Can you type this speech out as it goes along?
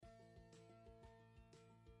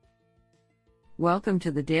Welcome to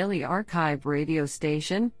the Daily Archive radio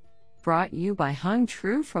station, brought you by Hung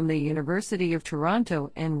Tru from the University of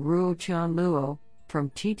Toronto and Ruo Chun Luo from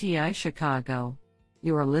TTI Chicago.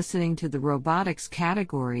 You are listening to the Robotics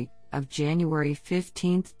category of January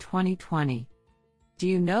 15, 2020. Do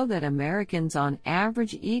you know that Americans on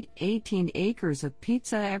average eat 18 acres of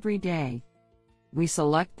pizza every day? We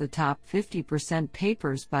select the top 50%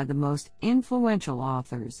 papers by the most influential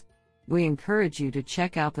authors. We encourage you to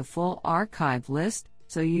check out the full archive list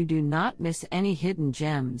so you do not miss any hidden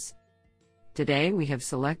gems. Today we have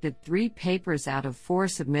selected 3 papers out of 4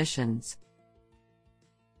 submissions.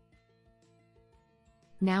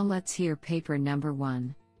 Now let's hear paper number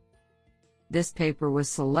 1. This paper was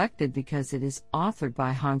selected because it is authored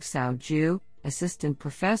by Hongsao Zhu, Assistant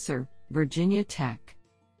Professor, Virginia Tech.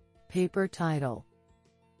 Paper title: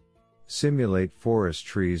 Simulate forest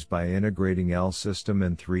trees by integrating L-system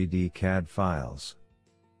and 3D CAD files.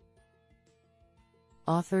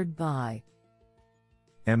 Authored by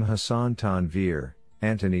M. Hassan Tanvir,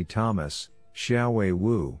 Anthony Thomas, Xiaowei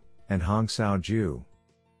Wu, and Hongsao Zhu.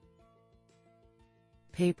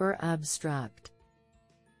 Paper abstract: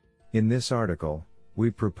 In this article,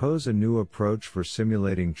 we propose a new approach for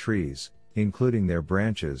simulating trees, including their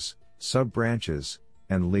branches, sub-branches,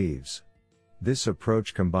 and leaves. This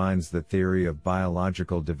approach combines the theory of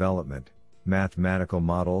biological development, mathematical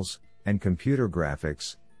models, and computer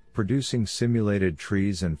graphics, producing simulated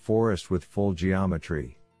trees and forest with full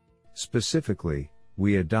geometry. Specifically,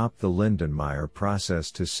 we adopt the Lindenmayer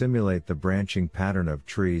process to simulate the branching pattern of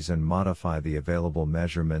trees and modify the available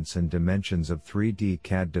measurements and dimensions of 3D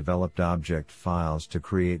CAD developed object files to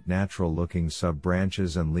create natural-looking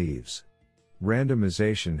sub-branches and leaves.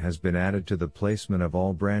 Randomization has been added to the placement of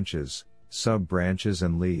all branches, sub-branches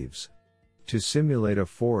and leaves. To simulate a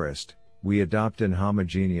forest, we adopt an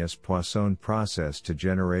homogeneous Poisson process to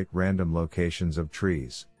generate random locations of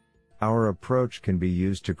trees. Our approach can be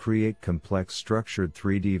used to create complex structured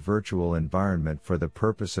 3D virtual environment for the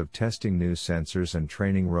purpose of testing new sensors and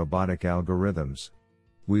training robotic algorithms.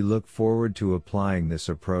 We look forward to applying this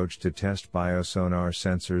approach to test biosonar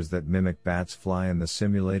sensors that mimic bats fly in the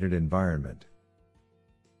simulated environment.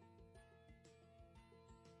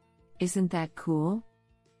 Isn't that cool?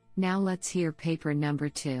 Now let's hear paper number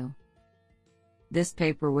 2. This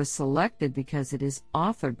paper was selected because it is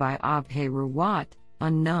authored by Abhay Rawat,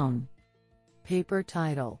 unknown. Paper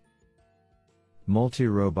title: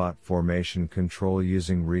 Multi-robot formation control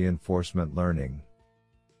using reinforcement learning.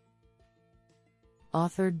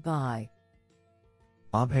 Authored by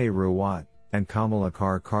Abhay Rawat and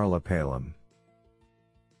Kamalakar Karlapalam.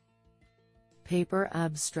 Paper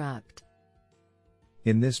abstract: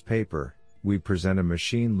 In this paper, we present a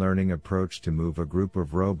machine learning approach to move a group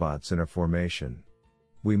of robots in a formation.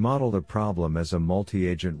 We modeled a problem as a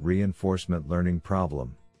multi-agent reinforcement learning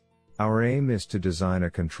problem. Our aim is to design a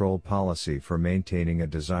control policy for maintaining a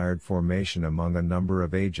desired formation among a number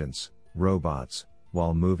of agents, robots,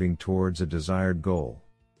 while moving towards a desired goal.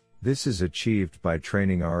 This is achieved by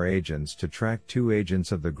training our agents to track 2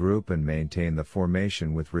 agents of the group and maintain the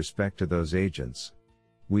formation with respect to those agents.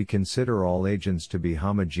 We consider all agents to be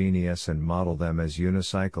homogeneous and model them as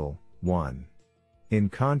unicycle, 1. In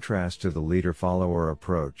contrast to the leader-follower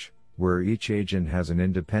approach, where each agent has an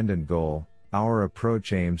independent goal, our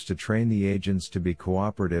approach aims to train the agents to be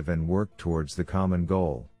cooperative and work towards the common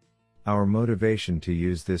goal. Our motivation to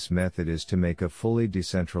use this method is to make a fully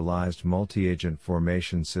decentralized multi-agent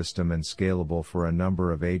formation system and scalable for a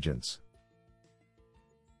number of agents.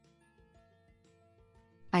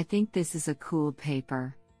 I think this is a cool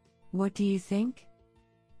paper. What do you think?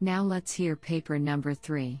 Now let's hear paper number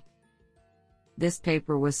 3. This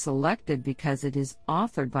paper was selected because it is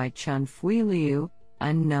authored by Chun-Fui Liu,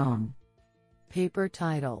 unknown. Paper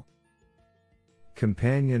title: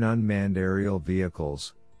 Companion Unmanned Aerial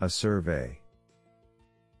Vehicles, a Survey.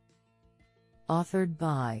 Authored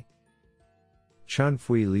by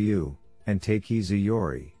Chun-Fui Liu and Takeezu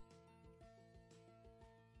Yori.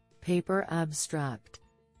 Paper abstract: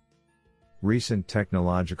 Recent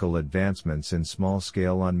technological advancements in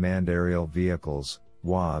small-scale unmanned aerial vehicles,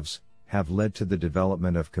 UAVs, have led to the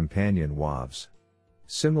development of companion UAVs.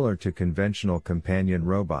 Similar to conventional companion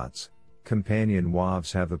robots, companion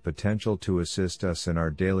UAVs have the potential to assist us in our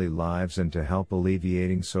daily lives and to help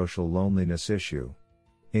alleviating social loneliness issue.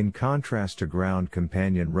 In contrast to ground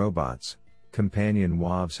companion robots, companion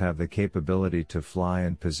UAVs have the capability to fly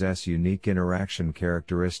and possess unique interaction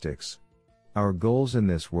characteristics. Our goals in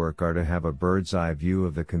this work are to have a bird's-eye view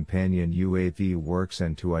of the companion UAV works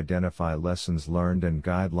and to identify lessons learned and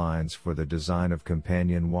guidelines for the design of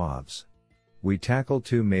companion UAVs. We tackle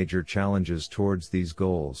 2 major challenges towards these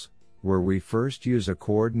goals: where we first use a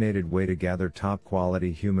coordinated way to gather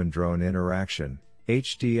top-quality human-drone interaction,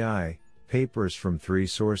 HDI, papers from 3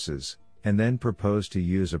 sources, and then propose to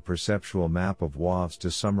use a perceptual map of WAVs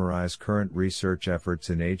to summarize current research efforts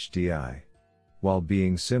in HDI. While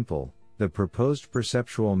being simple, the proposed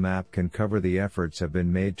perceptual map can cover the efforts have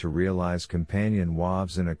been made to realize companion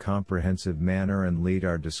WAVs in a comprehensive manner and lead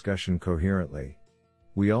our discussion coherently.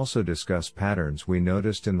 We also discuss patterns we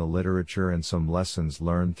noticed in the literature and some lessons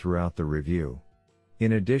learned throughout the review.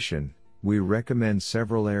 In addition, we recommend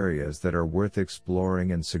several areas that are worth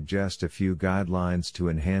exploring and suggest a few guidelines to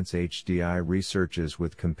enhance HDI researches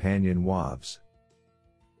with companion WAVs.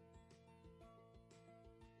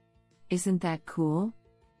 Isn't that cool?